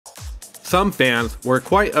Some fans were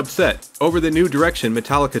quite upset over the new direction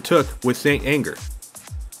Metallica took with Saint Anger.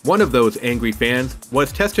 One of those angry fans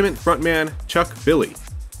was Testament frontman Chuck Billy,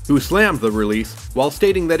 who slammed the release while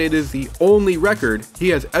stating that it is the only record he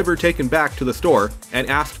has ever taken back to the store and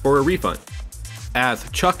asked for a refund. As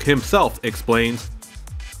Chuck himself explains,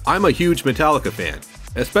 "I'm a huge Metallica fan,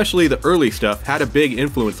 especially the early stuff had a big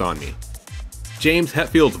influence on me. James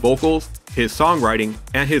Hetfield's vocals, his songwriting,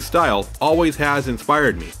 and his style always has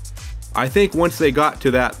inspired me. I think once they got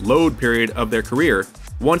to that load period of their career,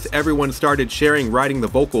 once everyone started sharing writing the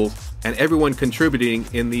vocals and everyone contributing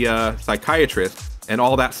in the psychiatrist and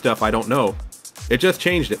all that stuff I don't know, it just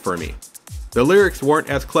changed it for me. The lyrics weren't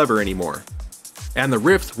as clever anymore, and the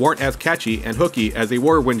riffs weren't as catchy and hooky as they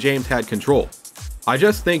were when James had control. I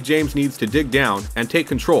just think James needs to dig down and take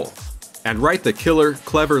control, and write the killer,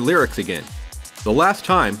 clever lyrics again. The last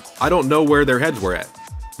time, I don't know where their heads were at,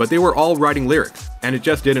 but they were all writing lyrics, and it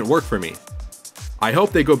just didn't work for me. I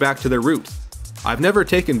hope they go back to their roots. I've never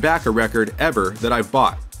taken back a record ever that I've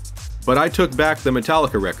bought, but I took back the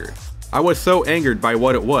Metallica record. I was so angered by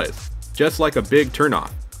what it was, just like a big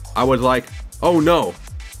turnoff. I was like, oh no."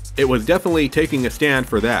 It was definitely taking a stand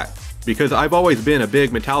for that, because I've always been a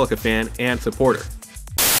big Metallica fan and supporter.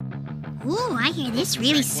 Ooh, I hear this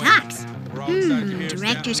really sucks.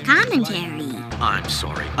 Director's commentary. I'm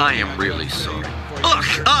sorry. I am really sorry.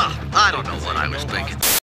 Ugh! I don't know what I was thinking.